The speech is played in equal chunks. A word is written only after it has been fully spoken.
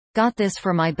Got this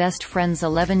for my best friend's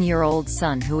 11-year-old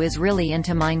son who is really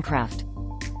into Minecraft.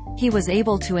 He was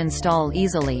able to install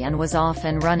easily and was off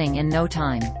and running in no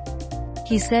time.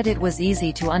 He said it was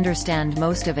easy to understand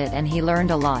most of it and he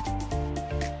learned a lot.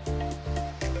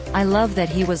 I love that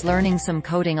he was learning some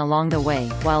coding along the way,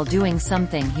 while doing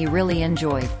something he really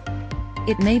enjoyed.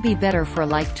 It may be better for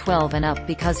like 12 and up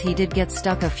because he did get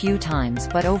stuck a few times,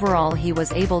 but overall he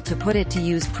was able to put it to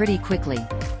use pretty quickly.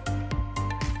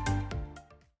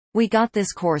 We got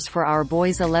this course for our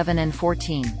boys 11 and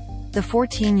 14. The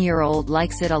 14-year-old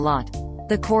likes it a lot.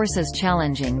 The course is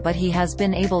challenging but he has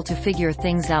been able to figure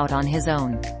things out on his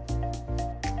own.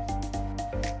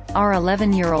 Our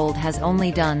 11-year-old has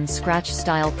only done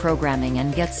Scratch-style programming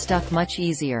and gets stuck much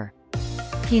easier.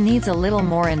 He needs a little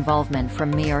more involvement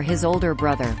from me or his older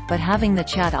brother, but having the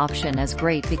chat option is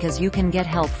great because you can get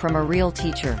help from a real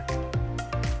teacher.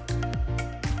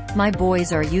 My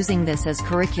boys are using this as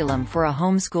curriculum for a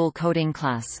homeschool coding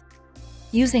class.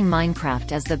 Using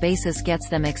Minecraft as the basis gets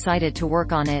them excited to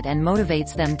work on it and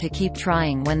motivates them to keep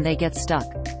trying when they get stuck.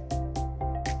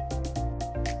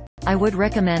 I would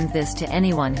recommend this to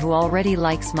anyone who already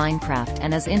likes Minecraft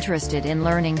and is interested in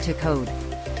learning to code.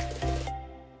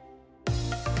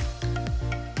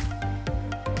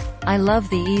 I love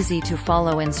the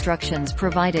easy-to-follow instructions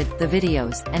provided, the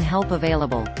videos, and help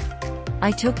available. I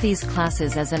took these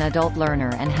classes as an adult learner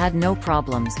and had no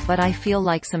problems, but I feel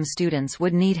like some students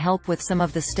would need help with some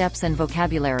of the steps and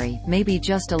vocabulary, maybe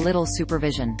just a little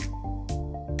supervision.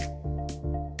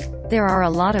 There are a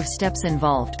lot of steps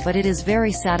involved, but it is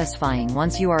very satisfying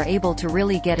once you are able to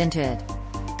really get into it.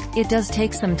 It does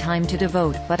take some time to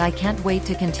devote, but I can't wait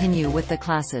to continue with the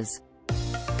classes.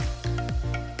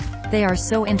 They are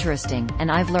so interesting,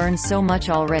 and I've learned so much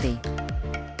already.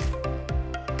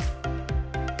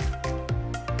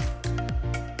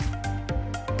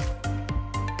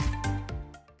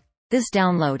 This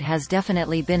download has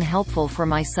definitely been helpful for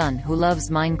my son who loves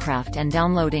Minecraft and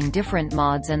downloading different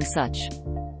mods and such.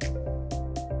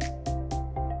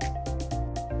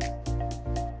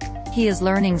 He is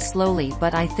learning slowly,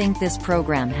 but I think this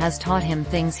program has taught him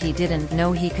things he didn't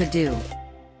know he could do.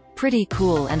 Pretty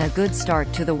cool and a good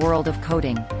start to the world of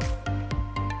coding.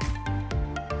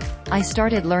 I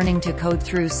started learning to code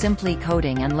through Simply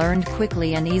Coding and learned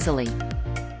quickly and easily.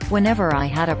 Whenever I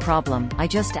had a problem, I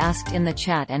just asked in the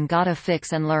chat and got a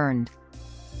fix and learned.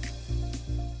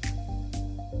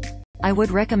 I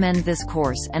would recommend this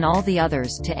course, and all the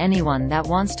others, to anyone that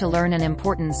wants to learn an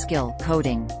important skill,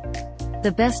 coding.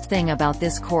 The best thing about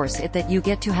this course is that you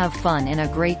get to have fun in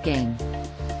a great game.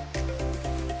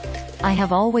 I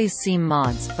have always seen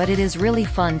mods, but it is really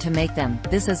fun to make them.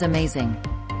 This is amazing.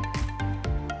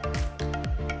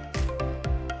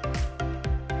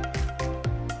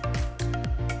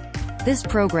 This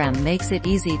program makes it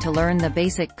easy to learn the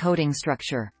basic coding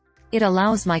structure. It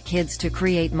allows my kids to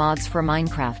create mods for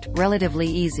Minecraft, relatively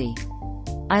easy.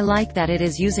 I like that it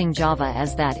is using Java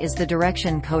as that is the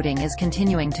direction coding is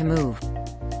continuing to move.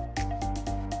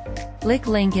 Click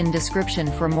link in description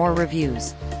for more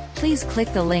reviews. Please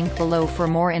click the link below for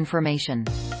more information.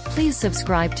 Please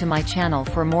subscribe to my channel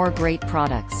for more great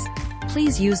products.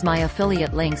 Please use my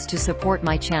affiliate links to support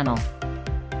my channel.